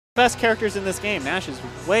best characters in this game. Nash is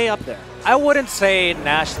way up there. I wouldn't say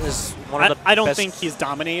Nash is one of the best. I don't think he's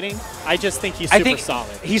dominating. I just think he's super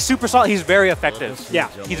solid. He's super solid. He's very effective. Yeah.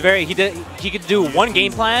 He could do one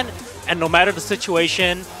game plan, and no matter the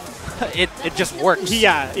situation, it just works.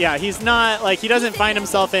 Yeah. He's not like, he doesn't find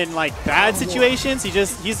himself in like bad situations.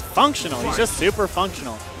 He's functional. He's just super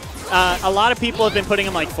functional. A lot of people have been putting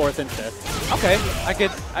him like 4th and 5th. Okay, I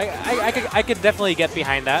could definitely get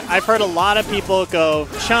behind that. I've heard a lot of people go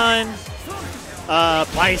Chun,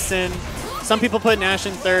 Bison. Some people put Nash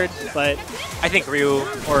in 3rd, but I think Ryu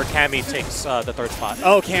or Cammy takes the 3rd spot.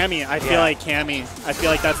 Oh, Cammy. I feel like Cammy. I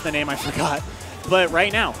feel like that's the name I forgot. But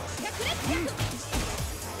right now,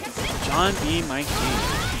 John B. Mike D.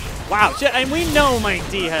 Wow, and we know Mike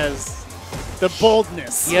D has the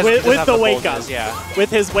boldness with the wake up. Yeah. With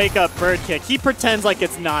his wake up bird kick. He pretends like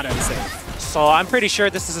it's not unsafe. So I'm pretty sure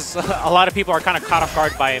this is a lot of people are kind of caught off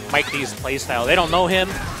guard by Mike D's playstyle. They don't know him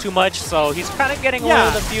too much, so he's kind of getting away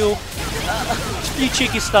with a few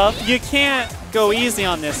cheeky stuff. You can't go easy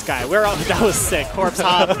on this guy. That was sick. Corpse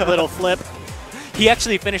hop, little flip. He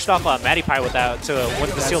actually finished off Matty Pie with that to win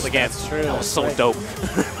the seal again. That's true. That was so dope.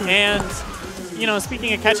 And, you know,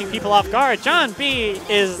 speaking of catching people off guard, John B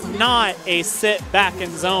is not a sit back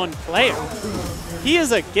and zone player. He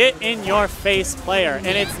is a get-in-your-face player,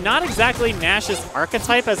 and it's not exactly Nash's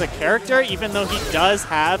archetype as a character, even though he does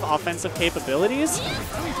have offensive capabilities.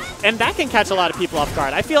 And that can catch a lot of people off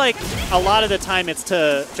guard. I feel like a lot of the time it's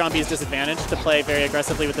to John B's disadvantage to play very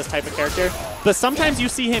aggressively with this type of character, but sometimes you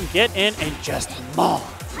see him get in and just maul.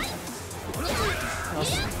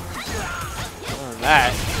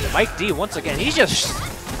 That Mike D, once again, he's just...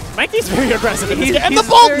 Mike D's very aggressive in this game. And the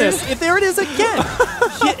boldness! There it is again!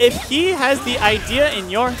 If he has the idea in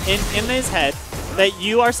his head that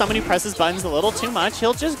you are someone who presses buttons a little too much,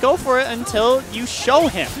 he'll just go for it until you show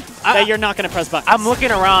him that you're not going to press buttons. I'm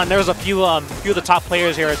looking around. There's a few of the top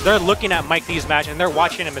players here. They're looking at Mike D's match, and they're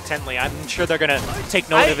watching him intently. I'm sure they're going to take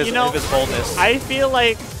note of his boldness. I feel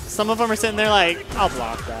like some of them are sitting there like, I'll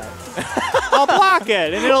block that. I'll block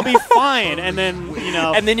it, and it'll be fine. And then, you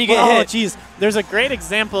know. And then you get hit. Oh, jeez. There's a great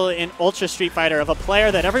example in Ultra Street Fighter of a player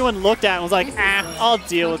that everyone looked at and was like, I'll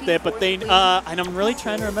deal with it. But they, and I'm really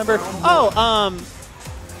trying to remember. Oh,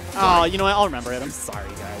 you know what? I'll remember it. I'm sorry,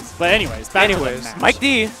 guys. But anyways, back to the match. Mike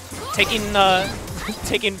D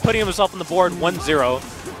putting himself on the board 1-0.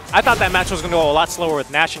 I thought that match was going to go a lot slower with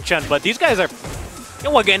Nash and Chun, but these guys they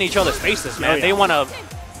want to get in each other's faces, man. They want to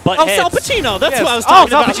butt heads. Sal Pacino. That's what I was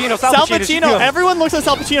talking about. Sal Pacino. Everyone looks at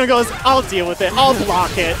Sal Pacino and goes, I'll deal with it. I'll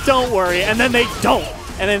block it. Don't worry. And then they don't.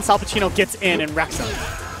 And then Sal Pacino gets in and wrecks him.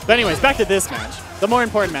 But anyways, back to this match. The more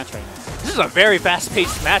important match right now. This is a very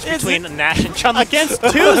fast-paced match between Nash and Chun-Li. Against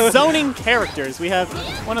two zoning characters, we have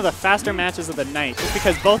one of the faster matches of the night, just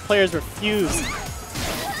because both players refuse.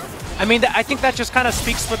 I mean, I think that just kind of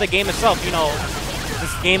speaks for the game itself. You know,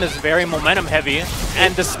 this game is very momentum-heavy,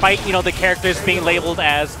 and despite, you know, the characters being labeled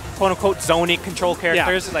as quote-unquote zony control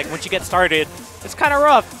characters, like once you get started, it's kind of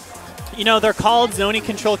rough. You know, they're called zony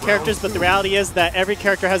control characters, but the reality is that every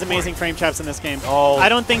character has amazing frame traps in this game. I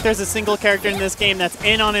don't think there's a single character in this game that's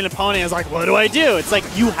in on an opponent and is like, what do I do? It's like,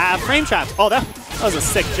 you have frame traps. Oh, that was a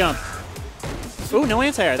sick jump. Ooh, no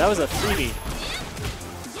anti-air. That was a 3D.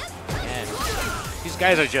 Man, these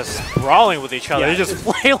guys are just brawling with each other. They're just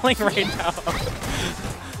flailing right now.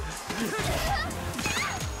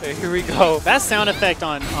 Here we go. That sound effect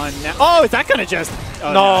on oh, is that gonna just...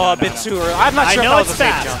 Oh, no, a bit too early. I'm not sure if that was a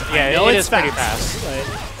safe jump. Yeah, it is pretty fast.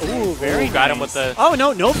 But, ooh, very nice. Got him with the... Oh,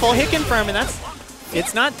 no full hit confirm, and that's...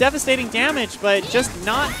 It's not devastating damage, but just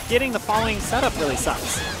not getting the following setup really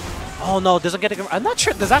sucks. Oh, no, doesn't get it... I'm not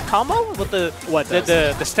sure. Does that combo with the... What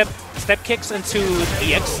the step kicks into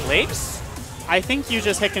the X legs? I think you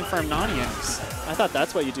just hit confirm non-EX. I thought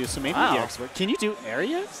that's what you do, so maybe the EX work. Can you do air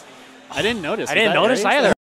EX? I didn't notice. I didn't notice either.